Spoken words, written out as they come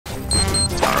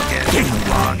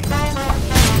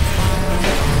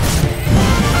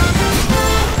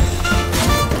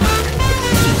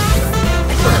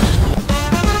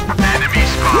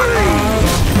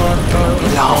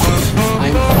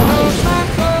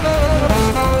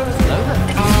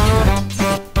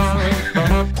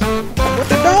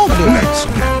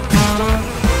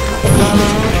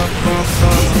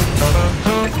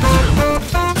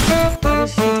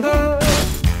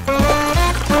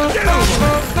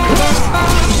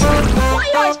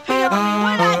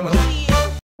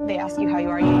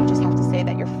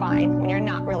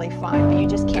really fun, but you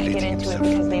just can't get into it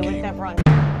because they would never understand.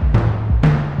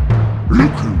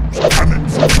 Look who's coming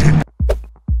for dinner.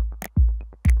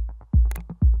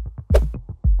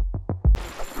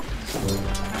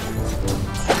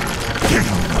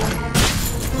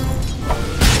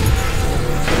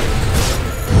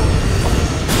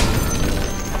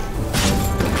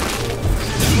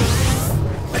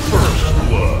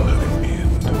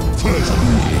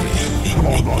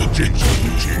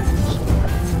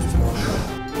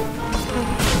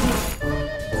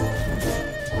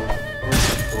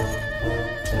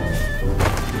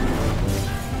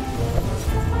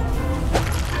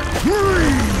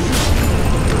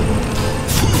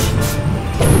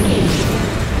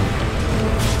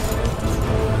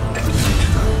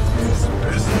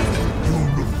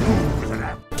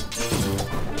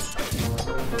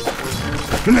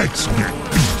 Let's get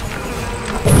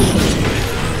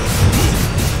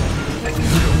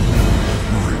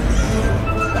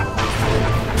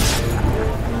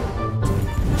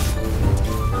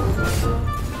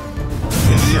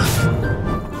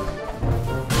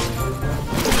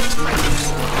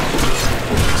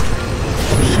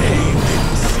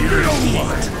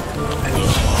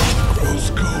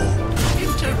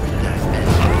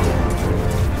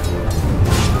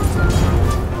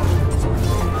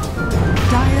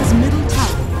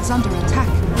under attack.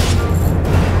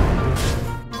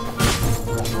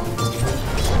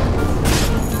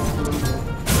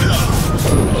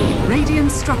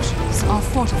 Radiant structures are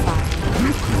fortified.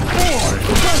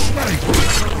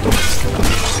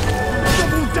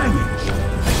 double damage.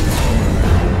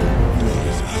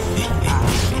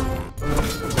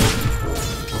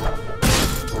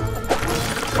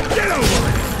 Get over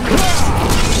it!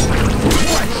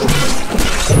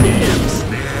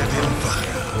 Snared in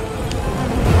fire.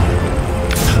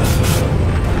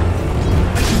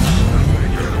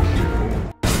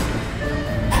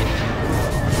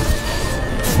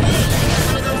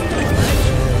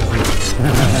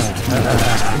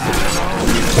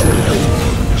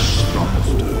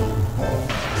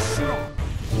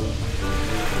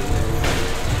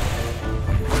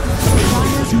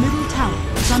 Dire's middle tower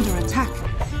is under attack.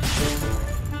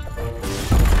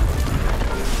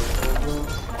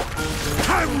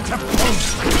 Time to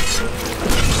post!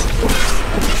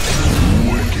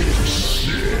 Wicked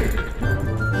sick.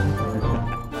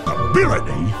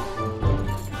 Ability?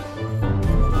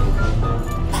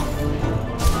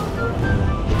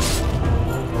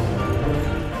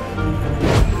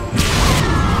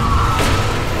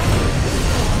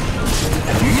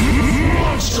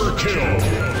 Monster kill!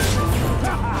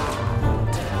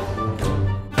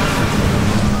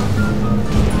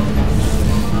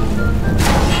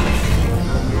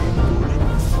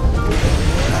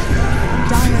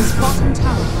 Dire's bottom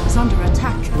tower is under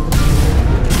attack.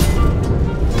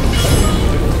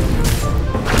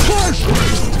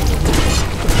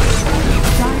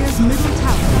 Dire's middle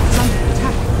tower is under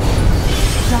attack.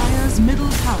 Dire's middle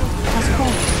tower has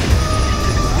fallen.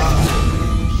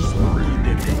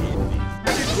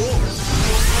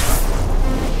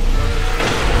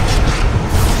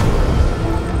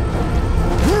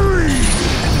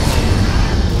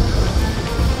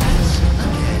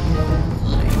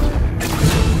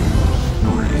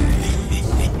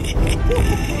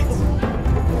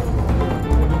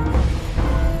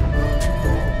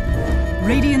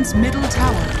 Radiant's middle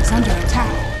tower is under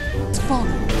attack. It's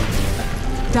fallen.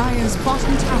 Dire's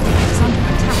bottom tower is under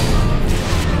attack.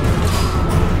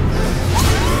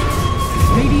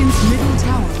 Radiant's middle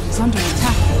tower is under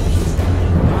attack.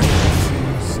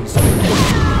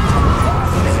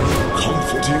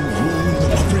 Comforting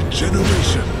rule of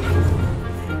regeneration.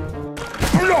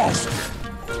 Blast!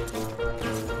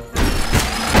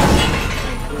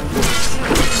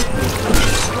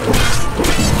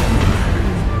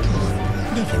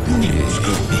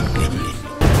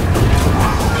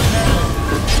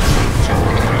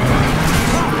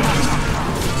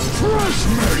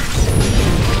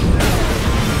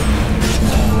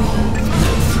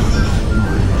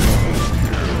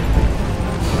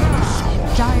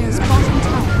 Dire's bottom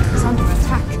tower is under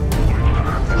attack.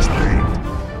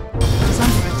 Is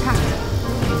under attack.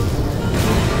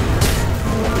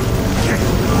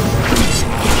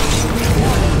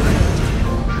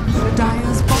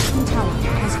 Dire's bottom tower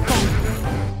has fallen.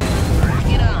 Bring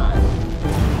it on.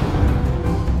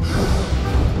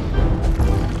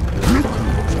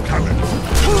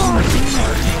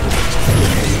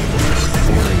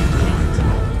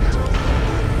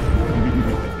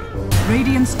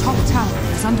 Radiant's top tower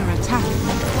is under attack.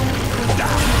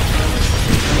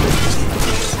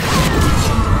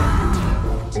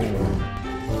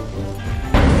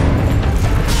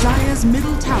 Dire's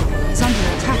middle tower is under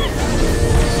attack.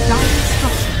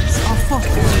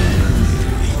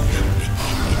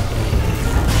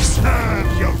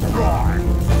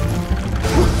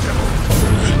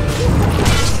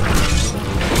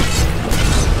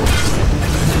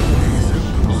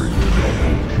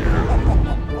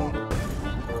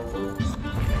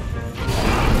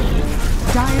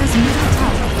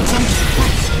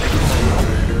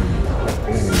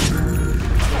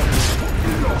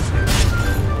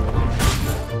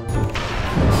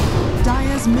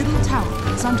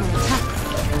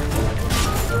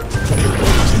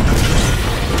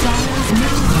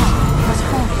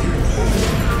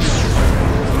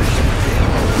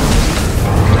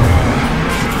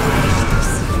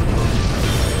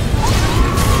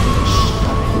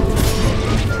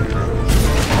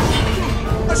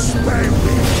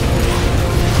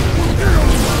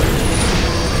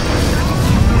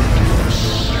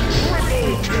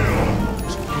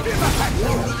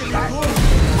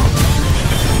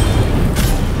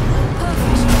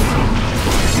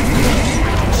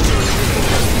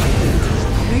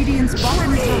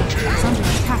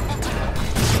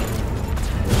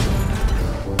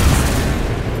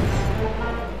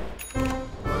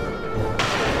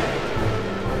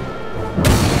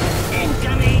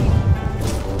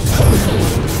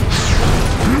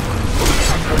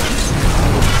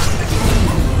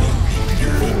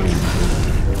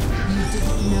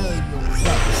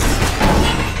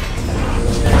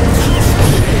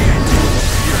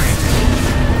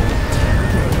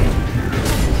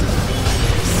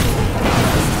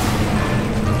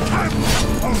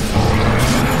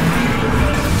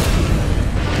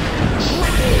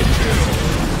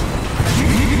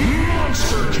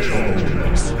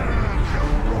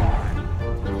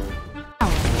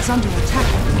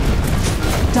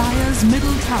 Dire's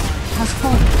middle tower has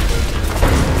fallen.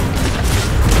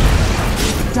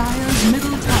 Dire's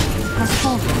middle tower has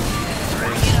fallen.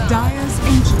 Dire's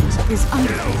ancient is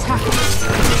under attack.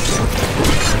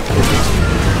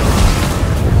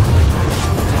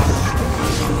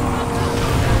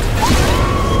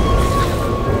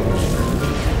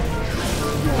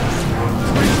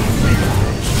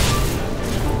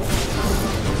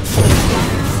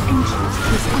 Dire's ancient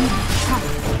is under attack.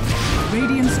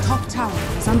 Radiant's top tower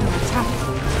is under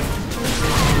attack.